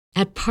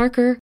At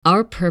Parker,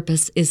 our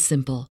purpose is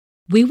simple.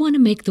 We want to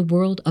make the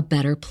world a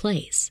better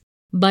place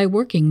by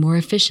working more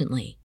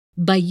efficiently,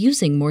 by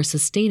using more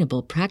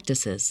sustainable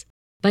practices,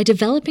 by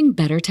developing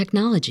better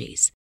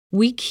technologies.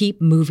 We keep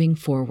moving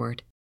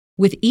forward.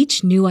 With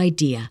each new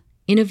idea,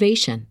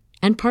 innovation,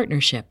 and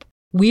partnership,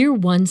 we're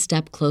one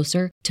step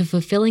closer to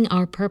fulfilling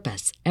our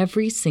purpose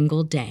every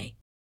single day.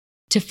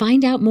 To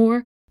find out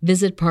more,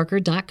 visit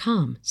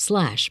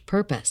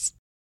parker.com/purpose.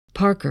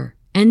 Parker,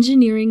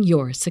 engineering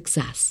your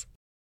success.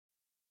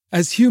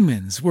 As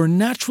humans, we're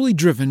naturally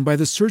driven by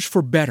the search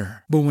for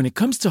better. But when it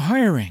comes to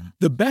hiring,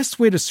 the best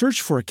way to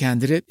search for a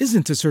candidate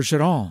isn't to search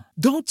at all.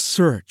 Don't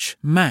search,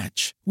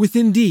 match with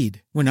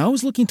Indeed. When I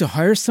was looking to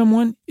hire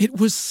someone, it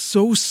was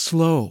so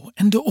slow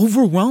and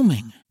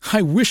overwhelming.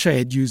 I wish I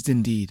had used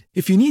Indeed.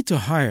 If you need to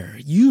hire,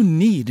 you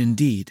need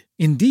Indeed.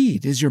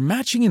 Indeed is your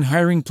matching and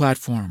hiring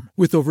platform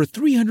with over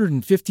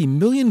 350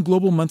 million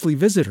global monthly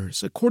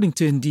visitors, according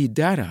to Indeed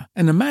data,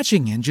 and a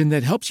matching engine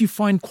that helps you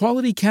find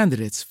quality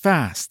candidates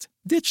fast.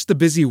 Ditch the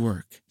busy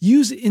work.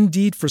 Use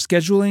Indeed for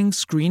scheduling,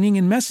 screening,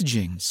 and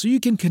messaging so you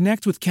can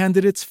connect with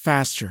candidates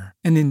faster.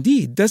 And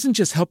Indeed doesn't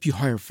just help you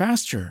hire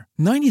faster.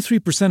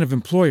 93% of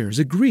employers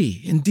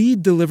agree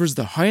Indeed delivers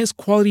the highest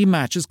quality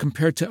matches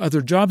compared to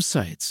other job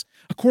sites,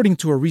 according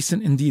to a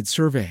recent Indeed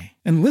survey.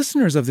 And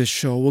listeners of this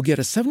show will get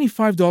a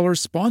 $75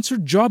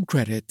 sponsored job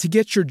credit to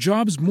get your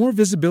jobs more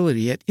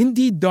visibility at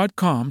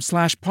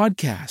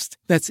Indeed.com/podcast.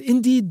 That's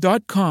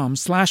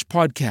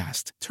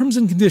Indeed.com/podcast. Terms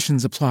and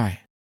conditions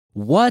apply.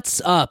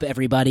 What's up,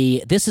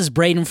 everybody? This is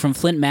Braden from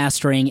Flint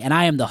Mastering, and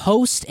I am the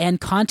host and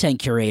content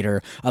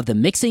curator of the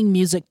Mixing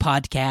Music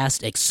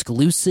Podcast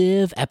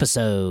exclusive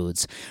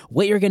episodes.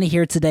 What you're going to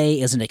hear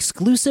today is an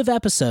exclusive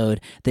episode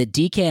that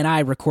DK and I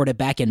recorded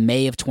back in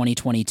May of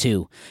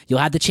 2022. You'll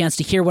have the chance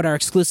to hear what our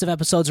exclusive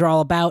episodes are all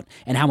about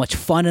and how much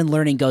fun and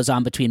learning goes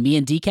on between me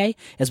and DK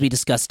as we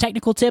discuss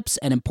technical tips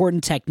and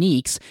important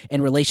techniques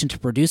in relation to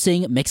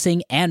producing,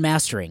 mixing, and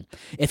mastering.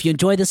 If you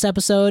enjoyed this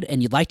episode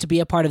and you'd like to be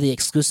a part of the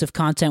exclusive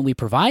content we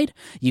provide,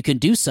 you can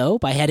do so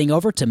by heading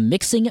over to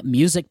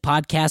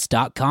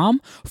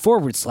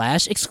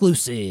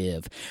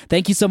mixingmusicpodcast.com/exclusive.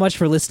 Thank you so much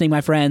for listening, my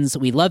friends.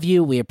 We love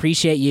you, we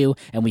appreciate you,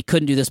 and we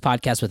couldn't do this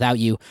podcast without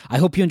you. I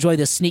hope you enjoy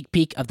this sneak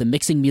peek of the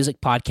Mixing Music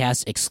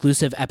Podcast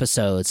exclusive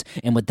episodes.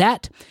 And with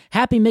that,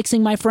 happy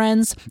mixing, my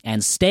friends,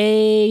 and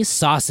stay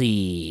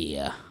saucy.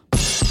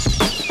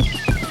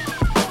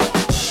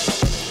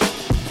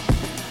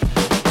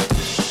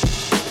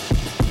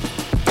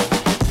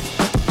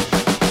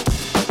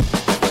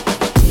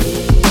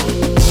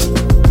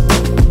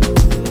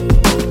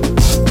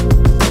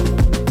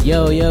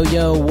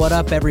 Yo, what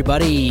up,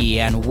 everybody,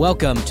 and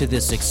welcome to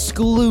this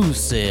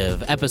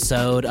exclusive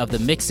episode of the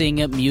Mixing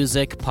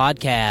Music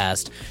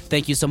Podcast.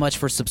 Thank you so much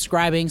for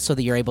subscribing so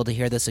that you're able to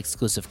hear this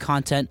exclusive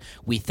content.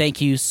 We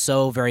thank you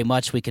so very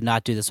much. We could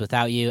not do this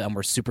without you, and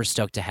we're super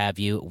stoked to have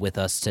you with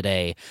us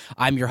today.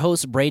 I'm your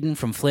host, Braden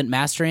from Flint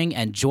Mastering,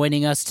 and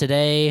joining us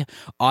today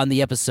on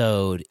the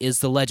episode is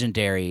the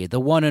legendary, the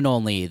one and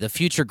only, the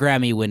future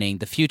Grammy-winning,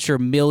 the future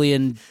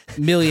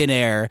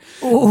millionaire,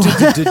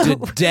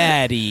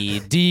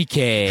 Daddy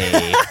DK.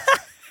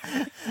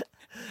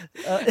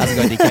 How's it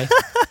going, DK?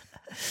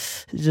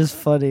 Just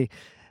funny.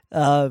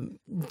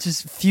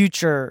 Just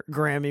future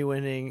Grammy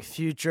winning,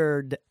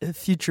 future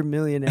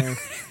millionaire.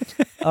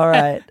 All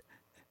right.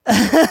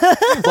 Well,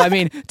 I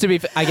mean,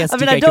 I guess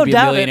DK could be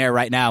a millionaire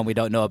right now and we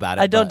don't know about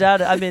it. I don't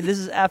doubt it. I mean, this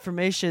is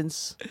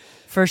affirmations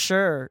for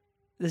sure.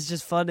 It's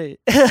just funny.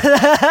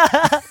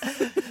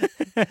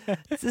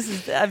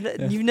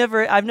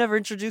 I've never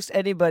introduced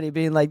anybody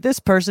being like, this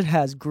person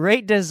has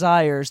great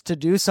desires to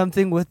do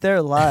something with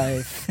their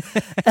life.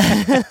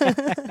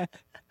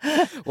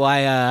 Well,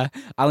 I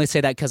only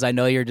say that because I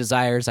know your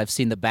desires. I've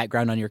seen the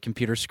background on your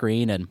computer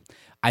screen, and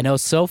I know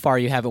so far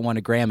you haven't won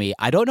a Grammy.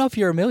 I don't know if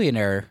you're a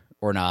millionaire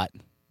or not.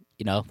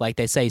 You know, like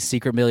they say,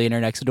 secret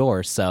millionaire next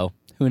door. So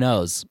who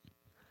knows?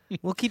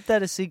 We'll keep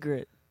that a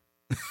secret.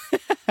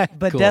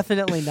 But cool.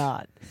 Definitely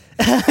not.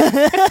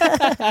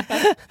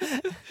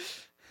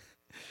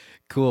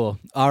 Cool.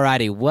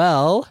 Alrighty.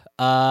 Well,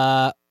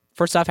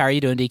 first off, how are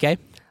you doing, DK?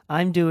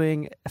 I'm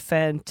doing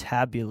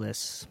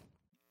fantabulous.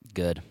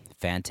 Good.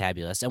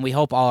 Fantabulous. And we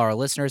hope all our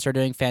listeners are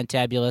doing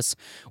fantabulous.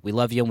 We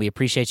love you and we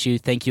appreciate you.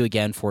 Thank you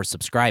again for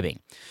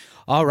subscribing.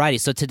 Alrighty,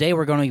 so today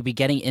we're going to be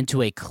getting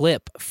into a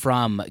clip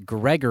from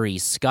Gregory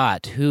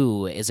Scott,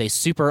 who is a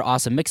super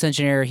awesome mix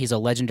engineer. He's a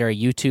legendary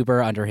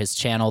YouTuber under his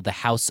channel, The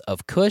House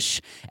of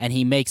Kush, and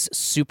he makes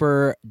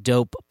super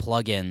dope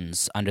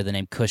plugins under the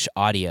name Kush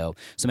Audio.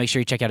 So make sure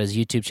you check out his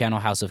YouTube channel,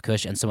 House of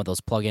Kush, and some of those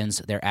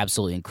plugins. They're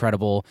absolutely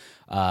incredible.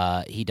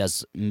 He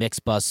does mix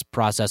bus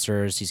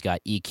processors, he's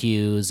got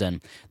EQs,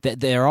 and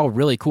they're all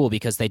really cool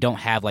because they don't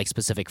have like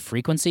specific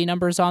frequency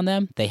numbers on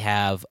them. They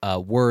have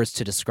words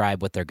to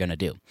describe what they're going to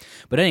do.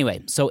 But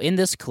anyway, so in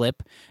this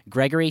clip,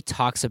 Gregory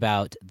talks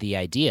about the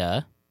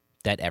idea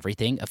that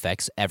everything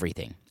affects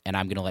everything. And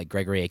I'm going to let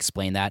Gregory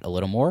explain that a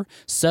little more.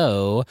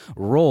 So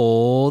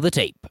roll the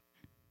tape.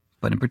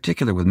 But in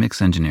particular with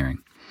mix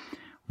engineering,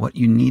 what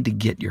you need to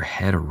get your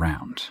head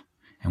around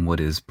And what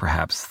is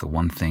perhaps the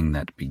one thing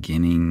that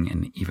beginning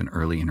and even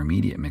early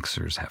intermediate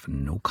mixers have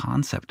no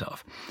concept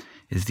of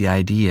is the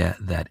idea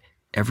that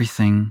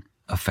everything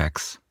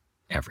affects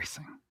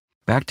everything.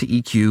 Back to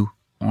EQ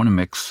on a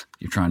mix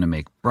you're trying to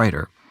make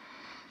brighter.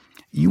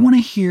 You want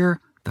to hear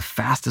the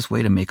fastest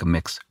way to make a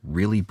mix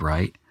really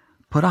bright?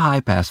 Put a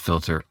high-pass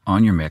filter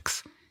on your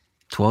mix,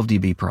 12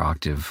 dB per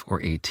octave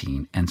or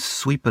 18, and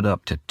sweep it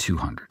up to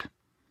 200.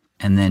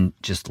 And then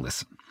just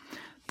listen.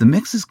 The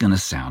mix is going to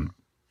sound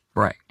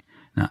bright.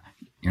 Now,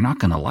 you're not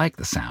going to like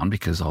the sound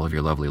because all of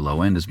your lovely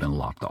low end has been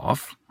locked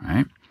off,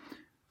 right?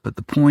 But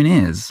the point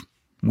is,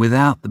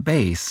 without the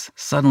bass,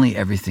 suddenly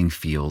everything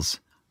feels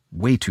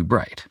way too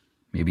bright.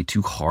 Maybe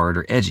too hard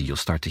or edgy. You'll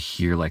start to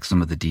hear like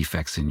some of the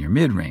defects in your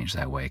mid-range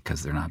that way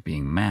because they're not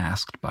being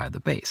masked by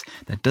the bass.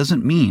 That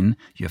doesn't mean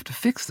you have to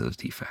fix those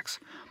defects.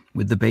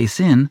 With the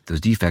bass in,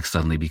 those defects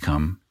suddenly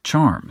become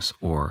charms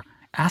or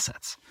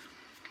assets.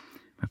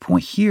 My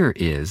point here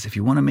is if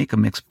you want to make a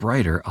mix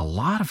brighter, a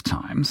lot of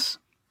times,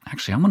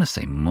 actually I'm going to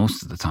say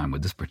most of the time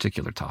with this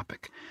particular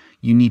topic,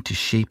 you need to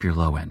shape your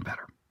low end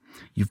better.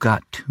 You've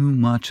got too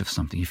much of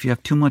something. If you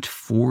have too much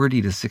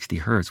 40 to 60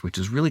 hertz, which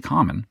is really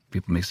common,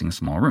 people mixing in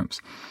small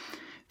rooms.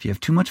 If you have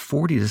too much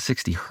 40 to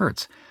 60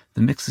 hertz,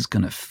 the mix is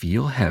going to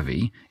feel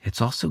heavy.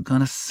 It's also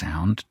going to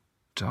sound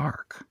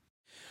dark.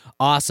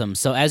 Awesome.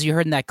 So as you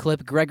heard in that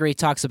clip, Gregory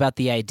talks about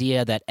the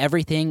idea that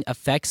everything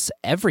affects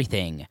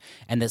everything,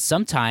 and that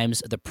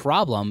sometimes the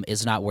problem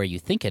is not where you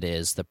think it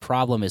is. The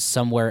problem is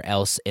somewhere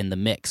else in the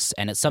mix,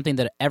 and it's something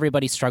that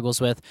everybody struggles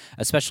with,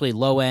 especially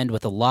low end,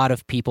 with a lot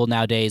of people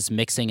nowadays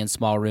mixing in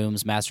small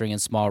rooms, mastering in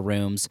small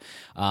rooms.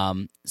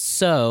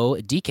 So,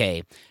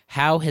 DK,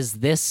 how has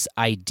this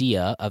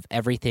idea of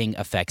everything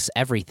affects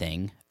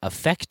everything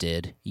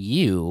affected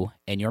you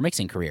in your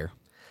mixing career?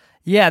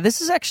 Yeah, this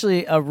is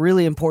actually a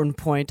really important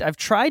point. I've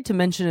tried to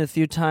mention it a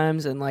few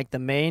times in like the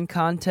main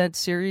content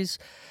series.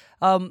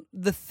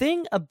 The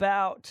thing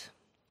about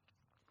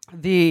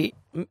the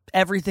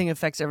everything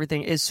affects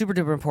everything is super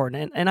duper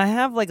important. And I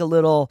have like a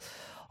little,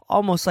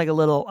 almost like a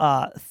little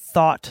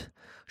thought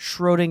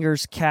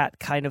Schrodinger's cat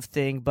kind of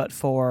thing, but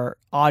for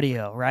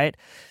audio, right?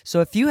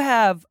 So if you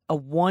have a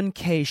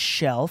 1K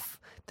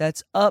shelf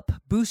that's up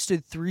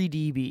boosted 3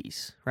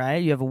 dBs, right?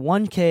 You have a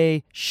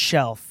 1K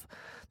shelf,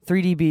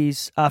 3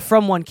 dBs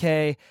from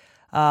 1K,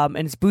 and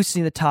it's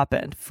boosting the top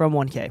end from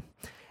 1K.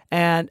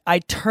 And I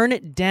turn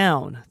it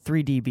down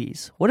 3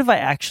 dBs. What have I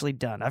actually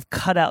done? I've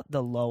cut out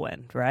the low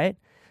end, right?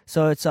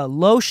 So it's a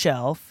low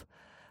shelf,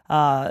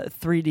 3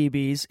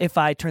 dBs if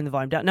I turn the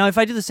volume down. Now, if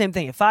I do the same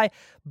thing, if I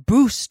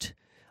boost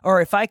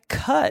or if I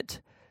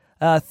cut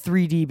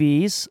 3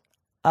 dBs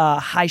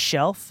high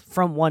shelf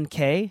from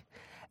 1K,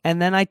 and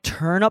then I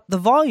turn up the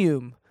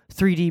volume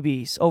 3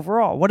 dBs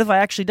overall. What have I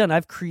actually done?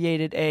 I've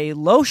created a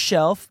low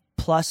shelf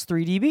plus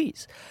 3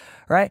 dBs,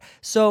 right?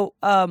 So,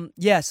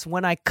 yes,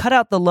 when I cut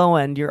out the low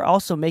end, you're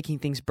also making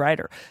things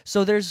brighter.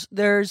 So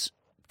there's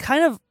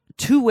kind of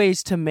two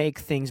ways to make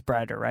things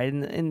brighter, right?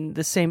 In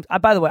the same,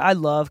 by the way, I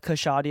love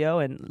Kush Audio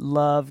and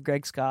love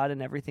Greg Scott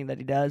and everything that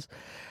he does.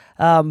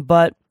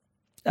 But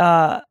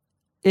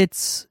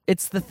it's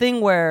the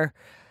thing where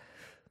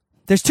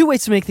there's two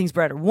ways to make things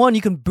brighter. One,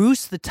 you can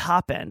boost the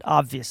top end,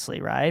 obviously,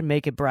 right?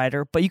 Make it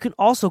brighter, but you can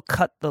also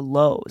cut the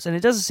lows, and it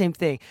does the same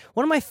thing.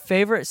 One of my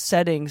favorite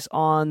settings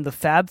on the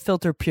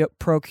FabFilter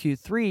Pro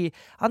Q3,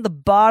 on the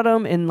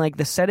bottom in like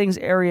the settings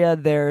area,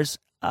 there's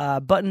a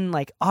button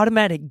like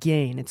automatic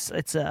gain.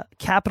 It's a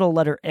capital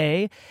letter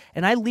A,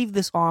 and I leave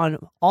this on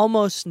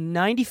almost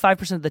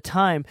 95% of the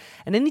time.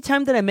 And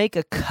anytime that I make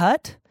a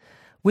cut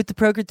with the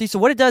Pro Q3, so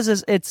what it does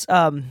is it's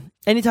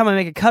anytime I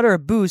make a cut or a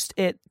boost,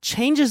 it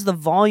changes the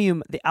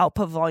volume, the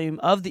output volume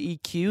of the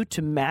EQ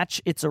to match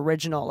its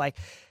original, like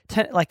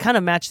kind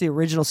of match the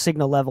original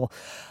signal level.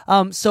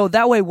 So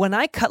that way, when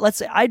I cut, let's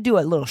say I do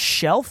a little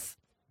shelf,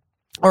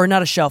 or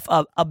not a shelf,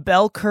 a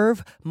bell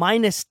curve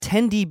minus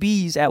 10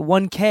 dBs at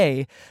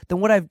 1K,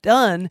 then what I've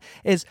done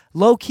is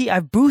low key,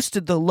 I've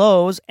boosted the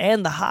lows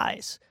and the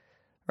highs.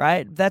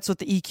 Right, that's what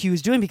the EQ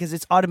is doing because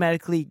it's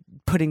automatically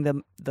putting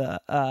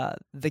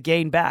the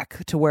gain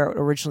back to where it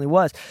originally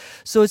was.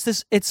 So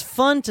it's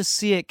fun to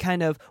see it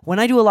kind of when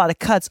I do a lot of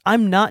cuts.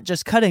 I'm not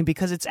just cutting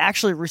because it's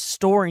actually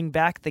restoring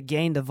back the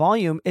gain, the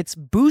volume. It's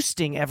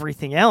boosting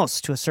everything else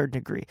to a certain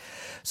degree.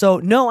 So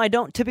no, I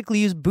don't typically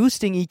use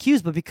boosting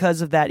EQs, but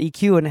because of that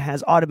EQ and it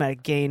has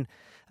automatic gain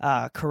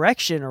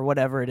correction or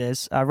whatever it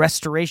is,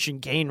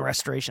 gain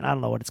restoration. I don't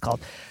know what it's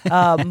called,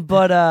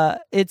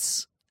 but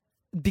it's.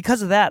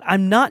 Because of that,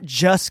 I'm not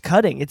just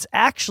cutting. It's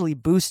actually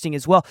boosting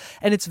as well.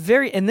 And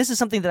and this is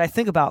something that I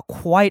think about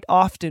quite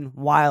often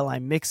while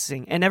I'm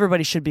mixing, and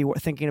everybody should be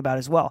thinking about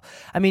as well.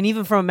 I mean,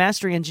 even from a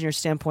mastering engineer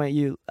standpoint,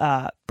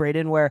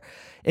 Braden, where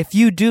if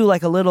you do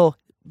like a little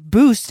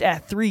boost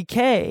at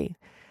 3K,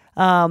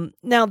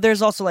 now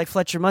there's also like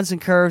Fletcher-Munson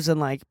curves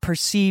and like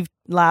perceived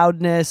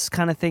loudness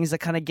kind of things that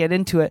kind of get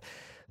into it.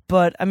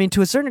 But, I mean,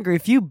 to a certain degree,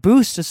 if you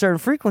boost a certain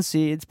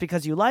frequency, it's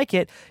because you like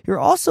it. You're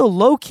also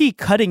low-key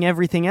cutting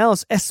everything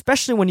else,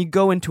 especially when you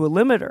go into a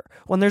limiter,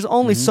 when there's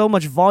only so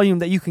much volume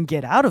that you can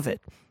get out of it.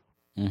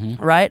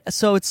 right?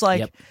 So it's like,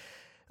 Yep.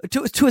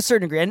 to a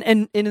certain degree.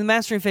 And in the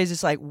mastering phase,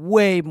 it's like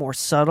way more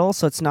subtle,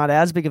 so it's not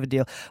as big of a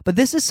deal. But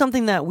this is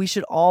something that we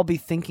should all be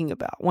thinking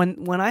about.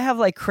 When I have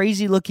like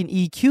crazy looking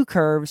EQ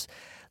curves,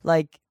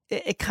 like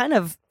it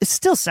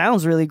still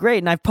sounds really great.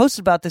 And I've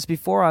posted about this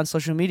before on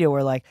social media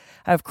where like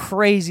I have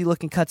crazy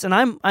looking cuts, and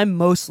I'm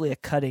mostly a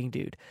cutting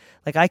dude.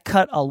 Like I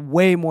cut a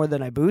way more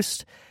than I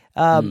boost.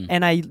 And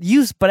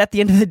but at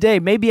the end of the day,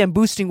 maybe I'm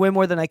boosting way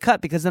more than I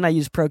cut, because then I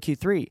use Pro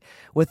Q3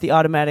 with the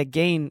automatic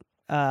gain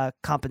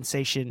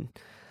compensation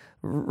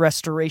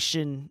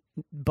restoration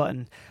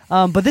button.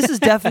 But this is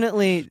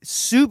definitely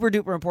super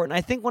duper important.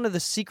 I think one of the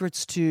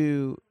secrets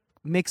to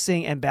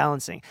mixing and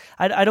balancing,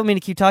 I don't mean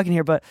to keep talking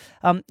here, but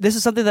this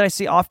is something that I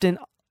see often,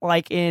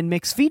 like in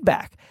mixed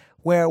feedback,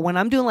 where when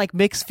I'm doing like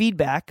mixed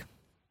feedback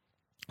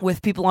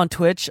with people on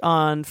Twitch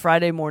on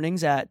Friday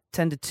mornings at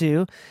 10 to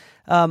 2,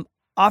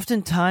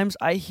 oftentimes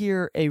I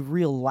hear a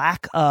real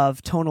lack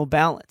of tonal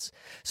balance.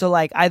 So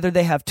like either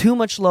they have too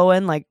much low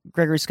end, like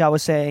Gregory Scott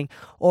was saying,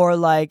 or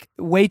like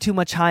way too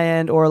much high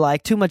end, or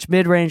like too much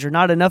mid range, or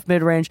not enough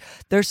mid range.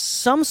 There's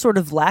some sort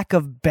of lack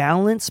of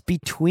balance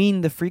between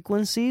the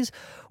frequencies,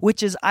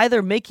 which is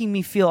either making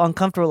me feel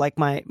uncomfortable, like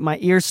my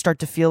ears start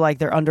to feel like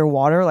they're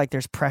underwater, like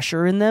there's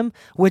pressure in them,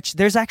 which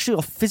there's actually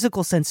a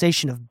physical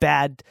sensation of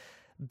bad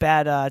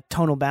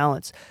tonal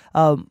balance.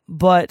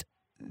 But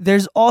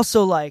there's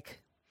also like,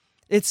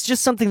 it's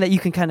just something that you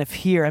can kind of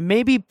hear. And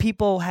maybe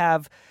people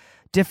have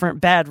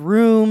different bad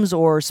rooms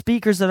or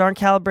speakers that aren't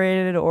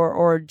calibrated,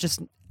 or just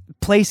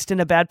placed in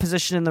a bad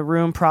position in the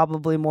room,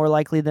 probably more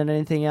likely than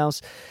anything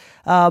else.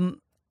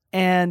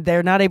 And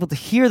they're not able to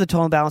hear the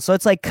tonal balance. So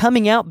it's like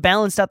coming out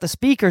balanced out the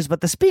speakers, but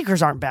the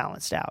speakers aren't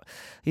balanced out.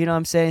 You know what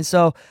I'm saying?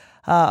 So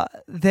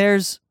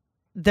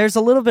there's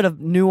a little bit of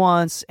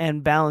nuance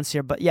and balance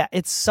here, but yeah,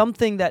 it's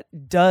something that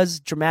does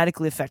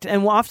dramatically affect it.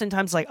 And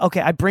oftentimes, like,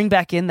 okay, I bring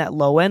back in that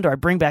low end, or I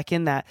bring back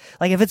in that,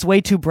 like if it's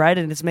way too bright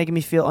and it's making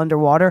me feel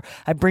underwater,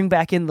 I bring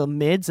back in the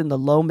mids and the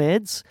low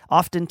mids.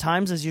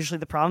 Oftentimes is usually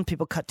the problem.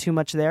 People cut too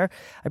much there.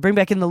 I bring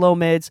back in the low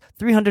mids,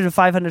 300 to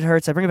 500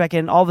 hertz. I bring it back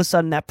in. All of a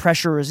sudden that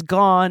pressure is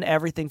gone.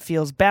 Everything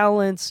feels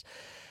balanced.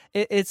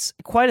 It's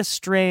quite a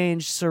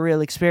strange,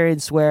 surreal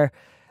experience where,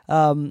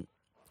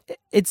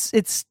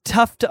 it's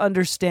tough to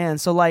understand.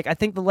 So like, I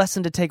think the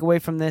lesson to take away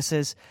from this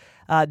is,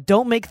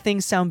 don't make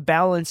things sound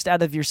balanced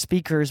out of your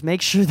speakers.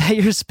 Make sure that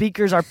your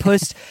speakers are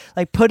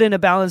put in a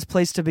balanced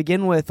place to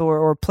begin with,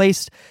 or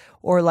placed,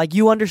 or like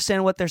you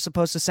understand what they're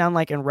supposed to sound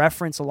like and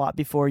reference a lot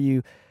before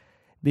you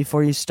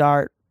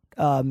start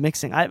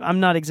mixing.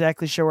 I'm not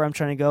exactly sure where I'm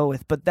trying to go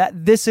with, but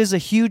this is a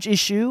huge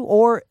issue,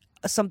 or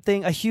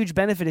a huge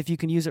benefit if you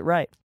can use it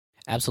right.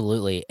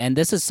 Absolutely. And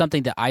this is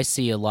something that I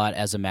see a lot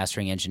as a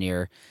mastering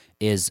engineer,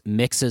 is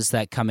mixes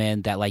that come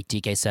in that, like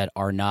DK said,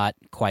 are not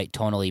quite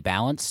tonally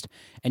balanced.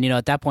 And,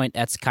 at that point,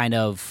 that's kind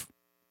of,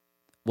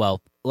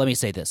 well, let me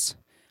say this.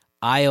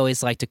 I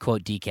always like to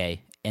quote DK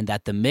in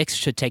that the mix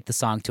should take the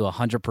song to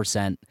 100%,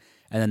 and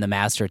then the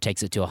master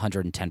takes it to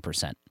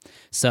 110%.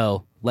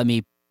 So let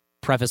me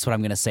preface what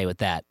I'm going to say with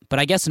that. But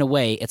I guess in a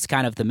way, it's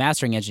kind of the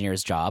mastering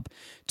engineer's job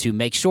to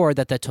make sure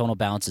that the tonal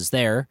balance is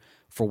there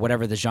for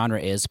whatever the genre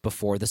is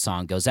before the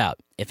song goes out.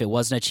 If it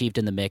wasn't achieved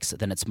in the mix,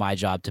 then it's my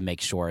job to make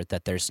sure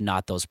that there's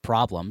not those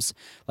problems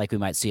like we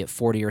might see at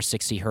 40 or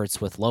 60 hertz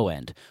with low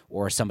end,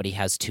 or somebody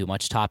has too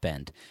much top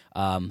end.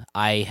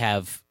 I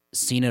have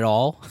seen it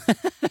all.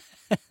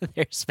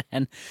 There's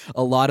been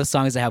a lot of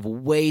songs that have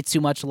way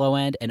too much low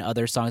end, and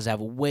other songs that have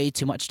way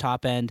too much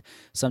top end,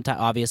 sometimes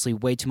obviously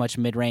way too much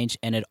mid range,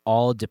 and it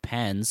all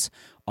depends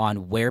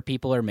on where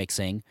people are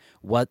mixing,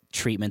 what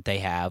treatment they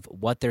have,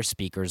 what their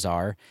speakers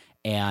are.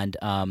 And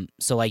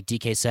so like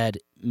DK said,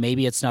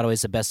 maybe it's not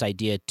always the best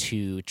idea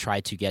to try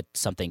to get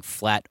something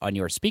flat on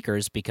your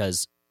speakers,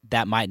 because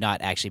that might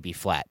not actually be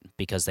flat,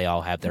 because they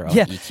all have their own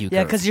EQ curve.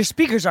 Yeah, because your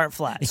speakers aren't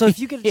flat. So if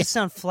you get it to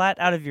sound flat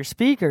out of your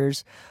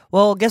speakers,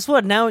 well, guess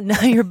what? Now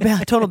your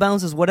tonal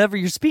balance is whatever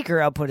your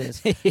speaker output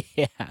is.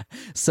 Yeah.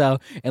 So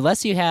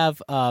unless you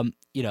have, and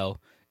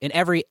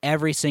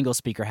every single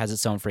speaker has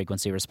its own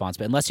frequency response,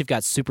 but unless you've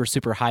got super,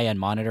 super high-end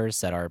monitors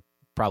that are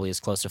probably as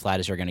close to flat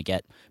as you're going to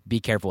get, be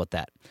careful with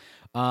that.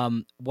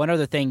 One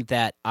other thing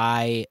that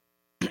I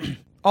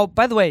oh,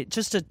 by the way,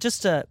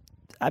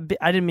 I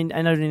didn't mean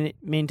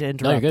to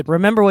interrupt. No, you're good.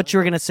 Remember what you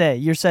were going to say.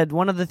 You said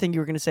one other thing you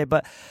were going to say,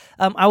 but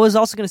I was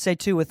also going to say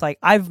too, with like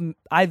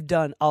I've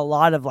done a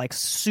lot of like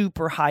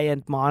super high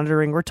end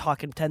monitoring. We're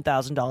talking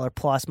 $10,000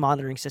 plus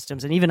monitoring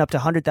systems, and even up to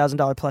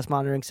 $100,000 plus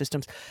monitoring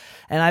systems.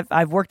 And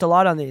I've worked a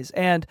lot on these.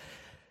 And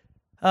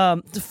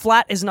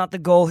flat is not the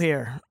goal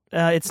here.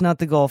 It's not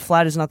the goal.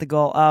 Flat is not the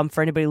goal.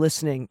 For anybody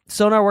listening,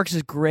 SonarWorks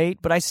is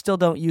great, but I still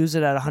don't use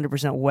it at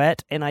 100%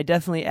 wet, and I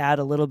definitely add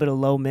a little bit of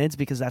low mids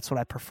because that's what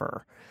I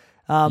prefer.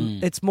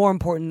 It's more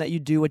important that you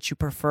do what you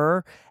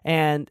prefer.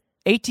 And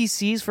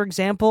ATCs, for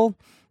example,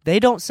 they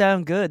don't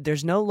sound good.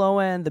 There's no low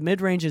end. The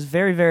mid range is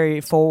very, very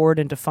forward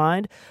and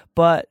defined,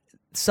 but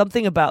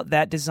something about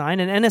that design,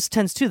 and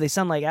NS10s too, they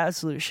sound like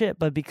absolute shit,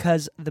 but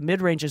because the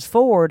mid-range is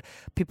forward,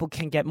 people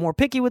can get more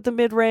picky with the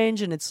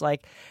mid-range, and it's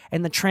like,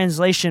 and the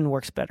translation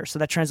works better. So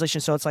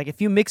it's like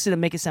if you mix it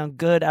and make it sound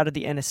good out of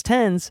the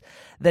NS10s,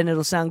 then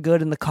it'll sound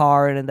good in the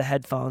car and in the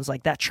headphones.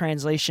 Like that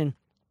translation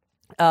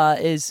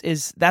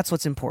is that's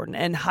what's important.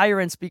 And higher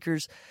end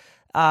speakers,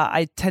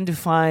 I tend to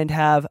find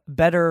have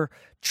better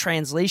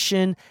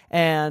translation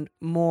and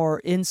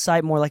more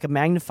insight, more like a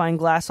magnifying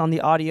glass on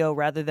the audio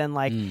rather than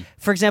like,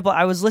 for example,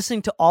 I was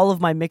listening to all of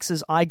my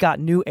mixes. I got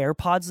new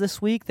AirPods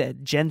this week, the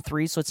Gen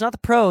 3. So it's not the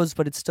Pros,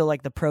 but it's still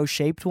like the Pro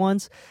shaped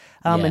ones.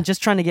 And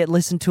just trying to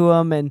listen to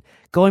them and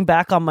going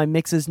back on my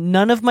mixes.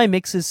 None of my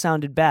mixes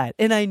sounded bad.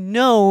 And I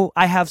know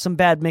I have some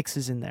bad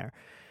mixes in there,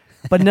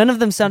 but none of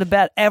them sounded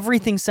bad.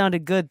 Everything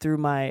sounded good through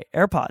my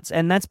AirPods.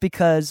 And that's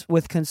because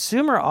with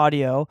consumer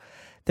audio,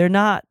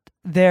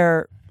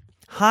 they're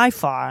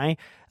hi-fi,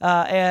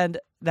 and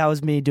that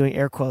was me doing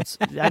air quotes.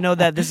 I know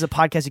that this is a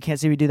podcast, you can't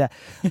see me do that,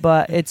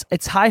 but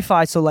it's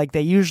hi-fi, so like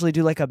they usually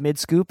do like a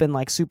mid-scoop and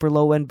like super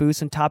low-end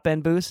boost and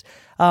top-end boost,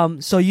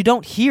 so you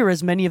don't hear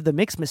as many of the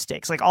mix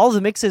mistakes. Like all of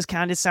the mixes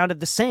kind of sounded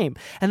the same,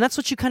 and that's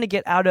what you kind of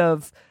get out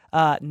of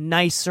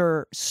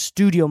nicer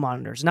studio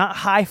monitors, not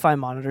hi-fi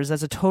monitors.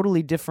 That's a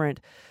totally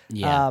different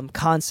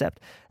concept.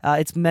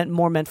 It's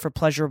more meant for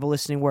pleasurable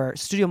listening, where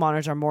studio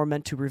monitors are more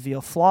meant to reveal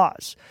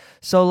flaws.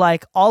 So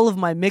like all of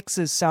my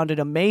mixes sounded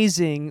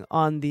amazing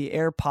on the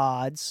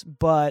AirPods,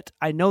 but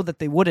I know that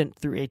they wouldn't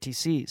through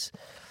ATCs.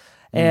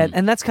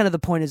 And that's kind of the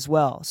point as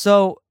well.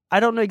 So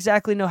I don't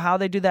exactly know how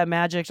they do that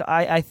magic.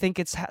 I think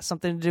it's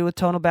something to do with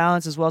tonal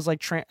balance as well as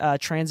like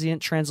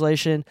transient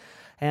translation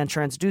and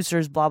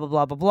transducers, blah, blah,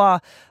 blah, blah, blah.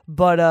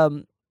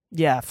 But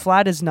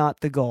flat is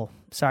not the goal.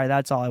 Sorry,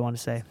 that's all I want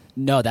to say.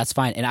 No, that's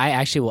fine. And I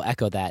actually will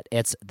echo that.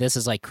 This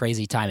is like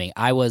crazy timing.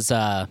 I was,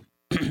 like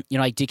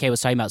DK was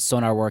talking about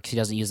SonarWorks. He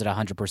doesn't use it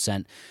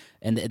 100%.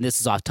 And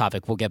this is off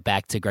topic. We'll get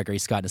back to Gregory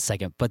Scott in a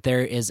second. But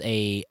there is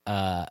a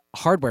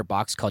hardware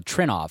box called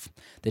Trinnov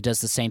that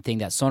does the same thing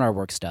that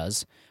SonarWorks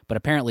does. But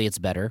apparently it's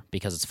better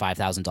because it's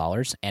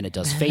 $5,000 and it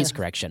does phase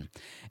correction.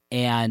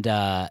 And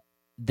I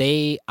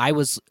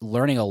was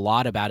learning a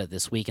lot about it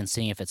this week and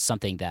seeing if it's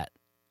something that,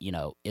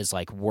 is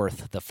like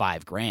worth the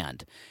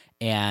 $5,000.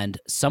 And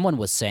someone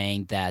was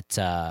saying that,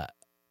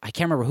 I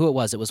can't remember who it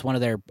was. It was one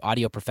of their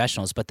audio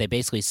professionals, but they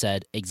basically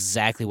said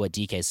exactly what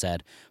DK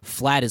said.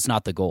 Flat is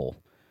not the goal.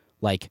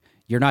 Like,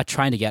 you're not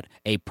trying to get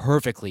a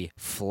perfectly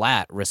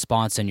flat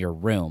response in your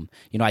room.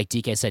 Like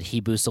DK said, he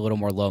boosts a little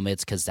more low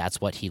mids because that's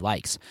what he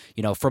likes.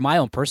 For my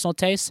own personal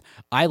taste,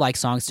 I like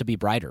songs to be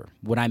brighter.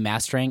 When I'm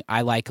mastering,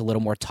 I like a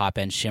little more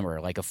top-end shimmer,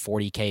 like a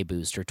 40K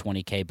boost or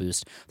 20K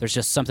boost. There's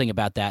just something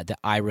about that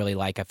I really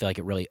like. I feel like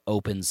it really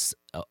opens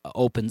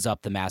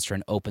up the master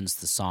and opens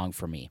the song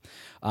for me.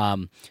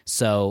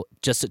 So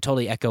just to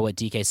totally echo what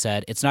DK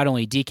said, it's not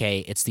only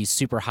DK, it's these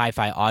super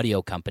hi-fi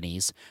audio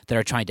companies that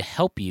are trying to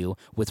help you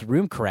with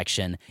room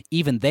correction.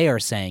 Even they are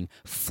saying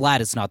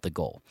flat is not the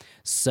goal.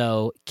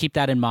 So keep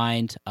that in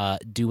mind.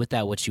 Do with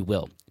that what you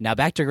will. Now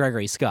back to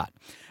Gregory Scott.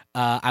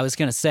 I was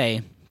going to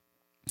say,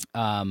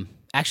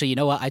 actually, you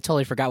know what? I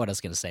totally forgot what I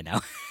was going to say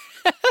now.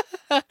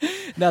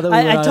 Now that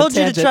I told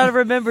you to try to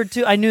remember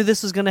too. I knew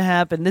this was going to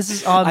happen. This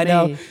is on me. I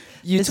know.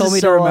 You told me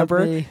to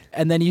remember,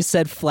 and then you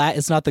said flat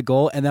is not the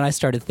goal, and then I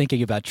started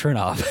thinking about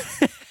Trinnov.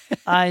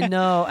 I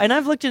know, and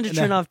I've looked into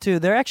Trinnov too.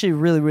 They're actually a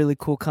really, really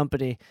cool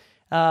company.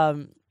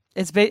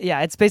 It's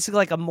basically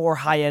like a more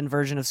high-end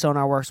version of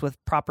SonarWorks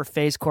with proper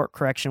phase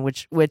correction,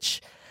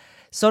 which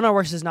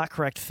SonarWorks does not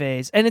correct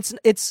phase, and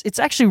it's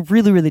actually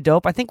really, really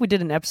dope. I think we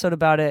did an episode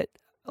about it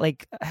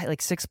like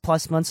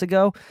 6+ months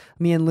ago,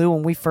 me and Lou,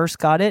 when we first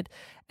got it,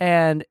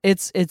 and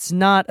it's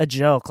not a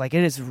joke. Like,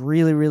 it is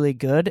really, really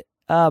good.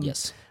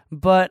 Yes.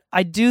 But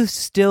I do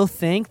still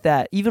think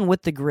that even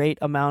with the great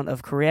amount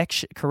of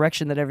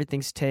correction that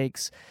everything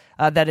takes,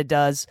 that it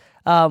does,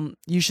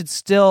 you should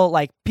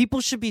still,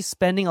 people should be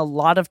spending a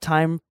lot of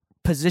time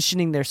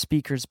positioning their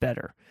speakers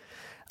better.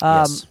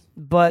 Yes.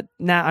 But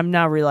now I'm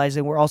now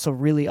realizing we're also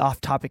really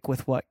off topic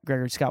with what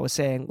Gregory Scott was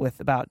saying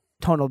about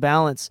tonal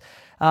balance,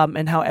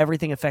 and how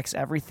everything affects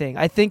everything.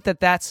 I think that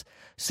that's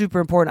super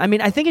important. I mean,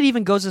 I think it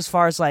even goes as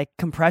far as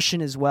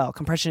compression as well.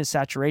 Compression is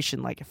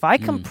saturation. Like, if I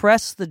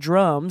compress the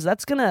drums,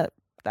 that's gonna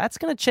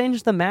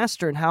change the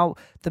master and how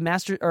the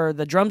master or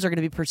the drums are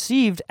gonna be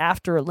perceived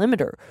after a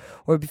limiter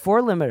or before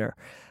a limiter.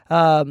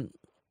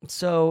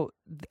 So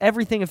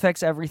everything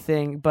affects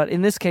everything. But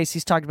in this case,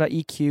 he's talking about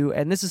EQ,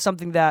 and this is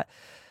something that,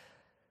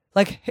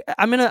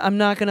 I'm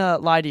not gonna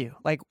lie to you.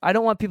 I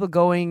don't want people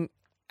going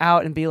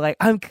out and be like,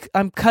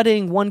 I'm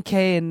cutting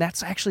 1K and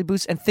that's actually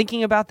boost, and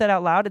thinking about that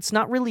out loud. It's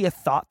not really a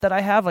thought that I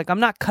have. I'm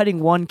not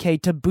cutting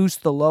 1K to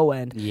boost the low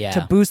end,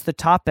 to boost the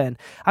top end.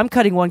 I'm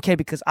cutting 1K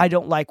because I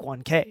don't like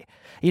 1K,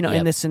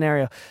 in this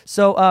scenario.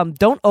 So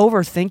don't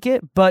overthink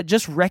it, but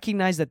just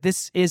recognize that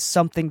this is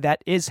something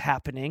that is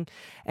happening.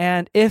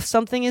 And if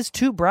something is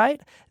too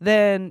bright,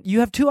 then you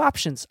have two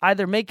options.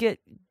 Either make it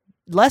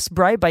less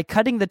bright by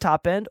cutting the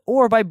top end,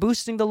 or by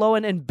boosting the low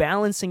end and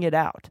balancing it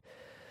out.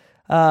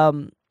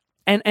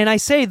 and I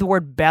say the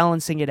word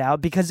balancing it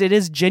out because it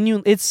is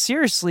genuine. It's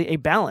seriously a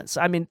balance.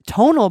 I mean,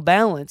 tonal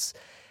balance,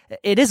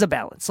 it is a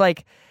balance.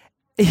 Like,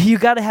 you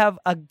got to have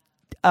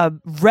a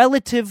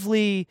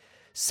relatively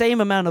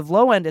same amount of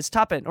low end as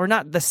top end, or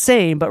not the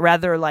same, but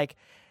rather like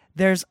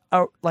there's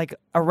a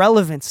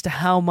relevance to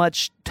how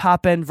much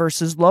top end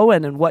versus low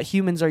end and what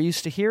humans are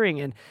used to hearing,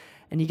 and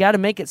you got to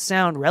make it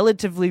sound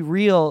relatively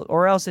real,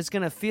 or else it's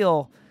going to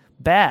feel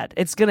bad.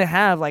 It's going to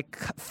have like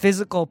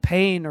physical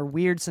pain or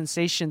weird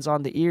sensations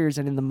on the ears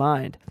and in the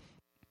mind.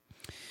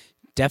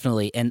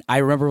 Definitely. And I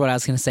remember what I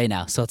was going to say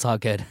now, so it's all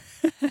good.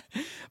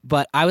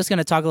 But I was going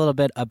to talk a little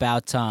bit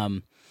about,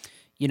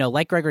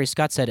 like Gregory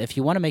Scott said, if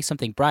you want to make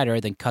something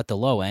brighter, then cut the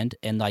low end.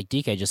 And like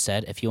DK just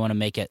said, if you want to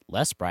make it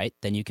less bright,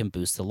 then you can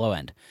boost the low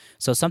end.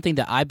 So something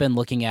that I've been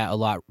looking at a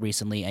lot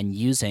recently and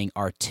using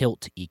are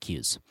tilt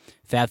EQs.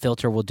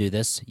 FabFilter will do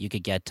this. You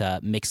could get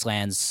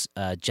Mixland's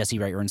Jesse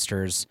Ray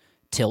Ernster's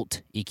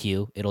tilt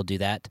EQ. It'll do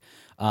that.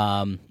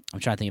 I'm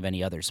trying to think of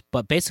any others.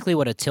 But basically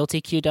what a tilt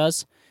EQ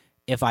does,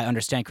 if I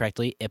understand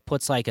correctly, it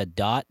puts like a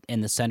dot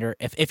in the center.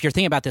 If you're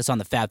thinking about this on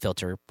the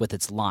FabFilter with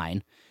its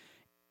line,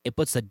 it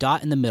puts the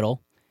dot in the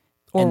middle.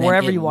 Or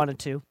wherever you want it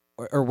to.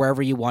 Or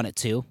wherever you want it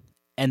to.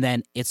 And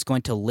then it's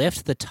going to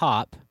lift the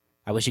top.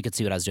 I wish you could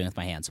see what I was doing with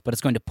my hands. But it's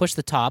going to push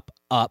the top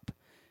up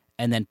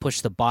and then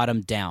push the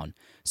bottom down.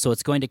 So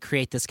it's going to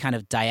create this kind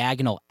of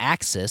diagonal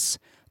axis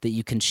that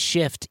you can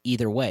shift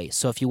either way.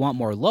 So if you want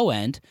more low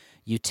end,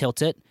 you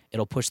tilt it,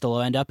 it'll push the low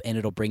end up, and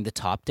it'll bring the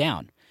top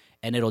down.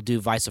 And it'll do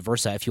vice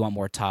versa if you want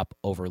more top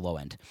over low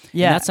end.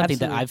 Yeah, and that's something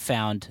absolutely. that I've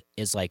found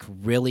is like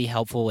really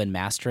helpful in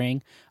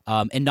mastering,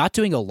 and not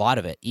doing a lot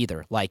of it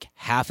either. Like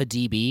half a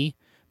dB,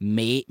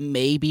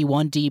 maybe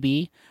 1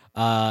 dB,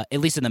 at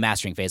least in the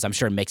mastering phase. I'm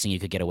sure in mixing you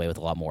could get away with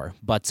a lot more.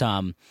 But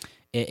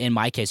in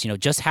my case,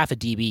 just half a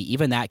dB,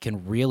 even that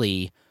can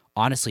really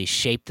honestly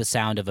shape the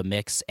sound of a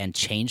mix and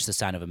change the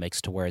sound of a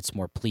mix to where it's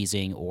more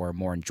pleasing or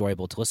more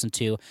enjoyable to listen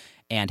to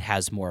and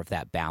has more of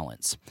that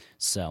balance.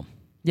 So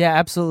yeah,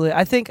 absolutely.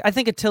 I think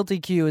a tilt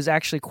EQ is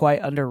actually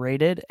quite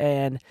underrated,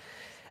 and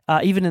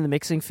even in the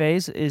mixing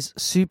phase is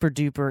super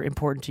duper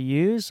important to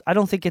use. I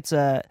don't think it's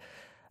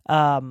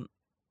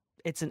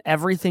it's an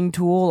everything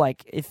tool.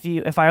 Like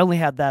if I only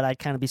had that, I'd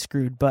kind of be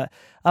screwed. But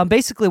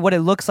basically, what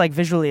it looks like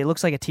visually, it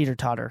looks like a teeter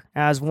totter.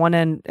 As one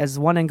end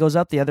goes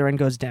up, the other end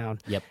goes down.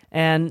 Yep.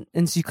 And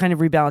so you kind of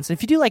rebalance.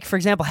 If you do like, for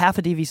example, half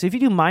a dB, so if you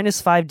do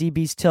minus 5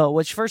 dBs tilt,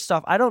 which first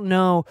off, I don't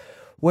know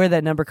where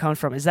that number comes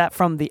from. Is that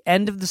from the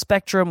end of the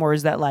spectrum, or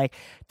is that like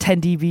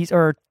 10 dBs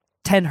or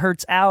 10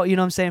 hertz out? You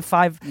know what I'm saying?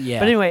 5. Yeah.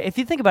 But anyway, if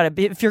you think about it,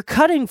 if you're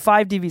cutting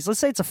 5 dBs, let's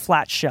say it's a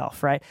flat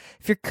shelf, right?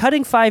 If you're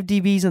cutting 5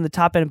 dBs in the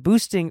top end and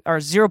boosting, or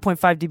 0.5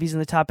 dBs in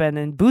the top end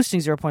and boosting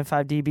 0.5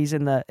 dBs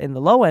in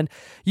the low end,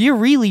 you're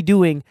really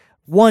doing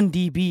 1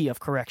 dB of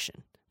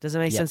correction. Does it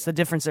make sense, the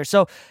difference there?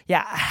 So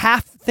yeah,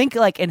 think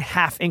like in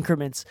half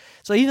increments.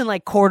 So even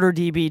like quarter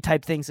dB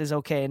type things is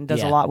okay and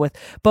does a lot with.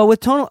 But with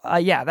tonal,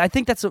 I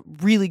think that's a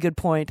really good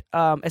point,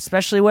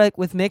 especially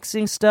with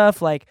mixing stuff,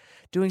 like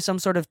doing some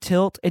sort of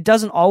tilt. It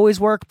doesn't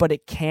always work, but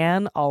it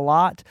can a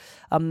lot.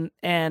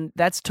 And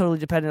that's totally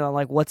dependent on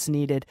like what's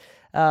needed.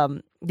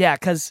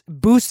 Because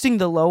boosting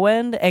the low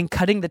end and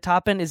cutting the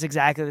top end is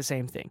exactly the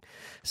same thing.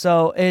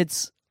 So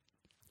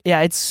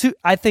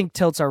I think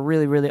tilts are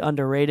really, really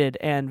underrated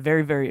and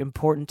very, very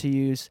important to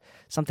use,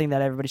 something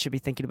that everybody should be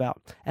thinking about.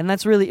 And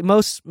that's really,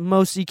 most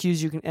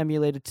EQs you can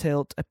emulate a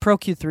tilt. Pro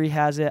Q3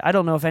 has it. I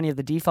don't know if any of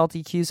the default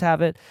EQs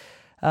have it,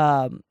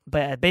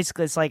 but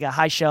basically it's like a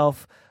high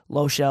shelf,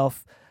 low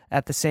shelf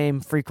at the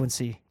same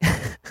frequency.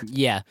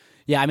 Yeah.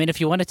 I mean, if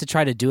you wanted to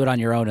try to do it on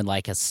your own in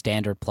like a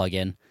standard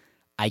plugin,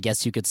 I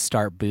guess you could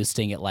start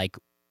boosting it like,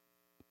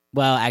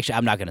 well, actually,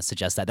 I'm not going to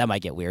suggest that. That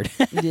might get weird.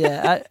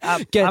 Yeah.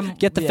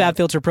 Get the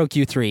FabFilter Pro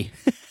Q3.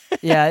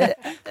 Yeah,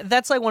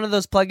 that's like one of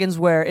those plugins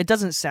where it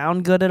doesn't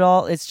sound good at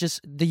all. It's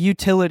just the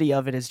utility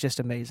of it is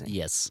just amazing.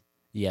 Yes.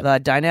 Yeah. The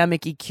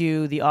dynamic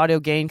EQ, the audio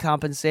gain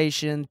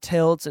compensation,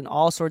 tilts, and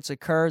all sorts of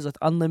curves with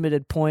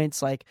unlimited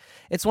points. Like,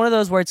 it's one of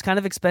those where it's kind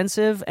of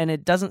expensive and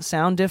it doesn't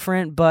sound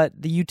different, but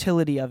the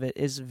utility of it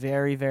is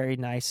very, very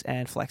nice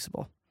and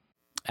flexible.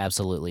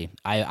 Absolutely.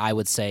 I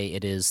would say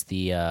it is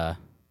the,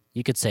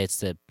 you could say it's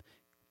the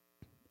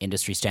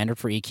industry standard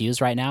for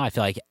EQs right now. I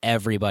feel like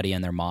everybody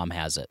and their mom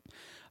has it.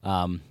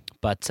 So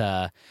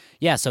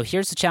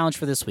here's the challenge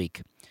for this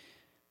week.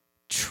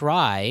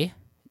 Try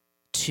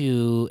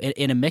to,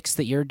 in a mix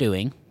that you're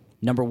doing,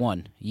 number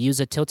one, use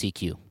a tilt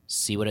EQ.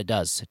 See what it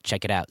does.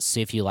 Check it out.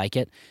 See if you like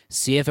it.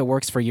 See if it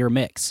works for your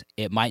mix.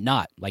 It might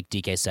not, like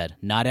DK said.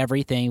 Not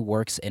everything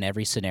works in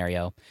every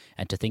scenario,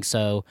 and to think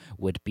so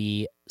would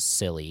be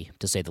silly,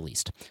 to say the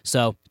least.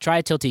 So try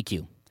a tilt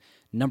EQ.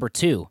 Number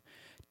two,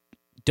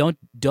 don't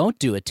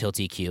do a tilt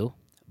EQ,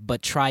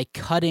 but try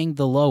cutting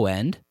the low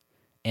end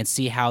and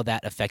see how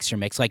that affects your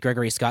mix. Like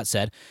Gregory Scott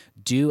said,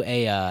 do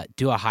a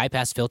high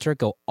pass filter,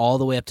 go all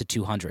the way up to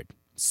 200.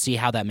 See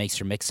how that makes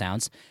your mix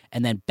sounds,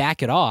 and then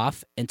back it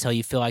off until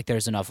you feel like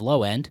there's enough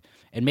low end,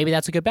 and maybe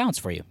that's a good balance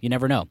for you. You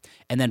never know.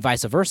 And then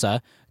vice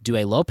versa, do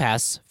a low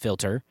pass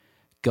filter,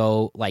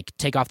 go like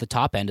take off the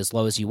top end as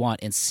low as you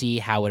want and see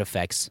how it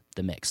affects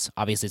the mix.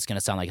 Obviously, it's going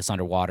to sound like it's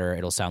underwater.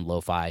 It'll sound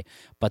lo-fi,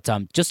 but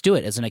just do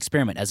it as an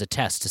experiment, as a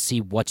test to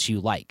see what you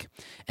like.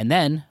 And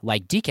then,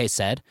 like DK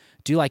said,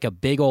 do like a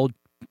big old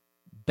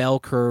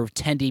bell curve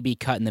 10 dB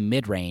cut in the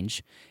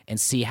mid-range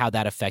and see how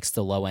that affects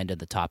the low end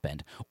and the top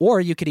end. Or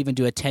you could even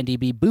do a 10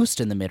 dB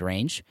boost in the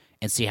mid-range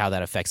and see how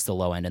that affects the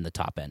low end and the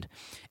top end.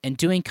 And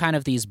doing kind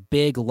of these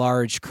big,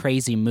 large,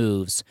 crazy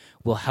moves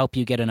will help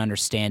you get an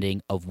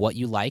understanding of what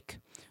you like,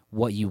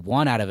 what you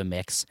want out of a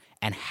mix,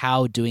 and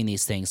how doing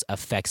these things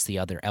affects the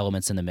other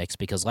elements in the mix,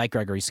 because like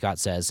Gregory Scott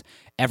says,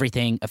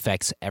 everything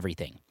affects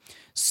everything.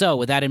 So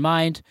with that in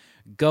mind,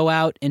 go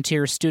out into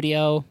your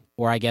studio,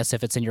 or I guess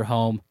if it's in your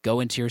home,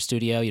 go into your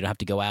studio. You don't have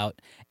to go out,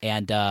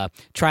 and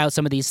try out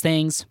some of these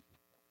things.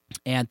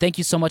 And thank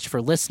you so much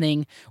for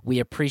listening. We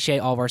appreciate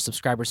all of our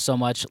subscribers so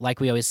much. Like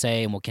we always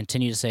say, and we'll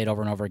continue to say it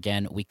over and over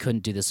again, we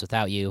couldn't do this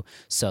without you.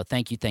 So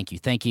thank you, thank you,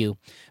 thank you.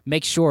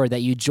 Make sure that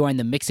you join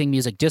the Mixing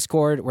Music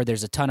Discord, where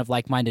there's a ton of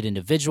like-minded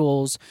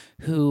individuals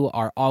who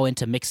are all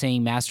into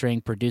mixing, mastering,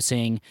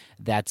 producing,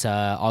 that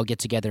all get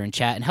together and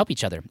chat and help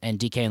each other. And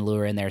DK and Lou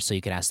are in there, so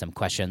you can ask them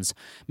questions.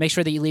 Make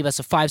sure that you leave us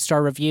a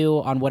 5-star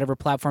review on whatever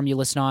platform you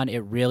listen on. It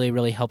really,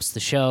 really helps the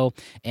show.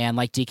 And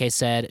like DK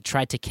said,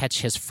 try to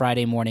catch his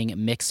Friday morning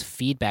mix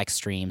feedback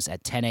streams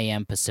at 10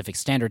 a.m. Pacific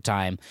Standard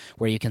Time,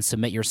 where you can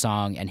submit your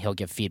song and he'll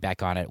give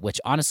feedback on it, which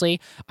honestly,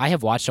 I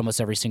have watched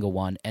almost every single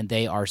one, and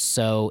they are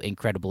so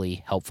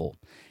incredibly helpful.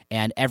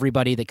 And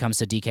everybody that comes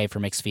to DK for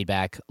mix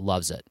feedback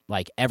loves it.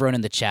 Like, everyone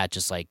in the chat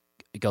just like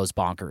goes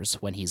bonkers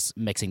when he's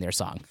mixing their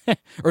song.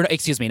 Or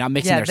excuse me, not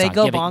mixing their song. Yeah, they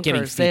go bonkers.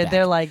 Giving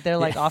feedback. They're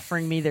like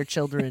offering me their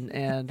children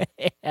and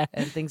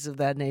and things of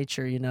that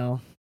nature, you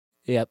know.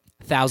 Yep.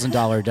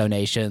 $1,000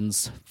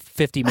 donations,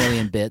 50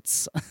 million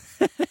bits.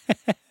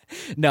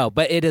 No,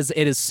 but it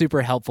is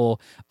super helpful.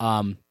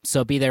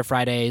 So be there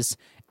Fridays.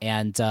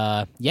 And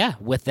yeah,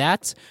 with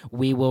that,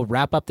 we will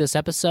wrap up this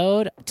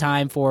episode.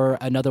 Time for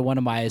another one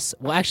of my...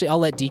 Well, actually, I'll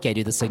let DK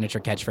do the signature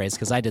catchphrase,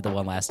 because I did the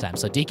one last time.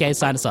 So DK,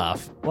 sign us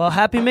off. Well,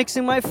 happy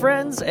mixing, my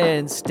friends,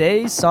 and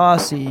stay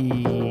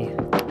saucy.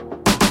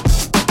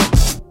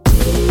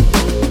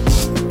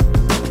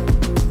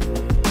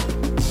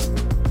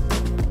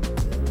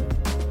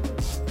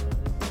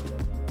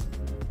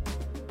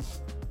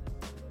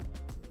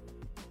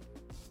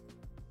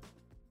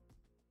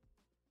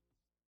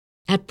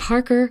 At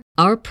Parker,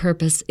 our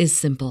purpose is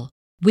simple.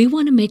 We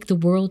want to make the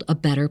world a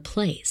better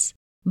place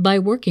by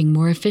working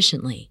more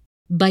efficiently,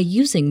 by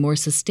using more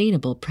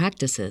sustainable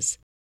practices,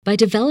 by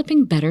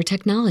developing better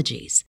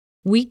technologies.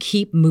 We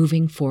keep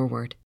moving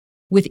forward.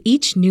 With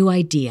each new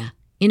idea,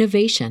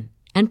 innovation,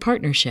 and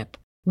partnership,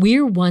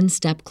 we're one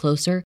step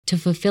closer to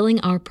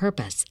fulfilling our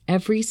purpose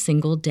every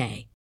single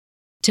day.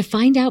 To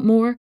find out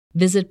more,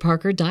 visit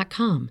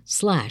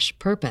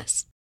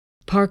parker.com/purpose.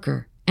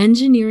 Parker,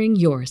 engineering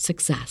your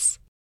success.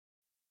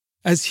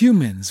 As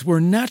humans, we're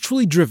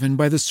naturally driven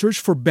by the search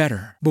for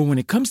better. But when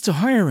it comes to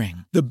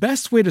hiring, the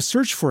best way to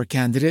search for a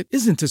candidate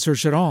isn't to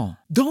search at all.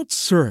 Don't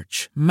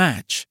search,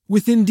 match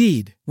with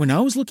Indeed. When I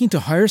was looking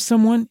to hire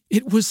someone,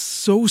 it was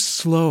so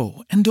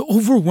slow and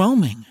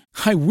overwhelming.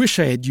 I wish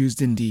I had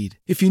used Indeed.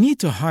 If you need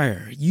to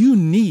hire, you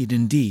need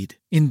Indeed.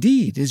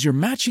 Indeed is your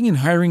matching and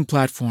hiring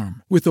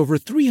platform with over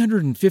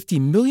 350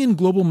 million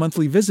global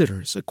monthly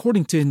visitors,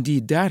 according to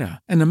Indeed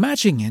data, and a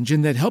matching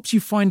engine that helps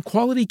you find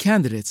quality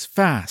candidates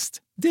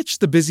fast. Ditch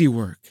the busy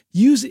work.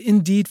 Use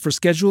Indeed for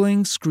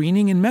scheduling,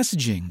 screening, and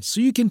messaging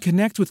so you can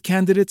connect with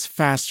candidates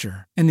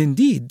faster. And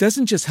Indeed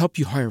doesn't just help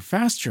you hire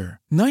faster.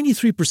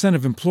 93%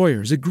 of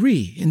employers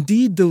agree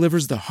Indeed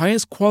delivers the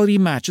highest quality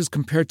matches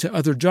compared to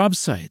other job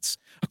sites,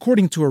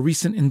 according to a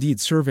recent Indeed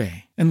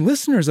survey. And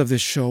listeners of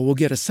this show will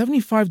get a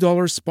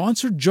 $75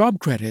 sponsored job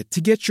credit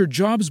to get your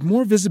jobs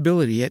more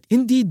visibility at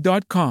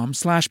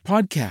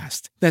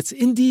Indeed.com/podcast. That's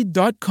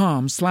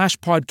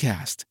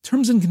Indeed.com/podcast.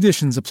 Terms and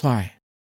conditions apply.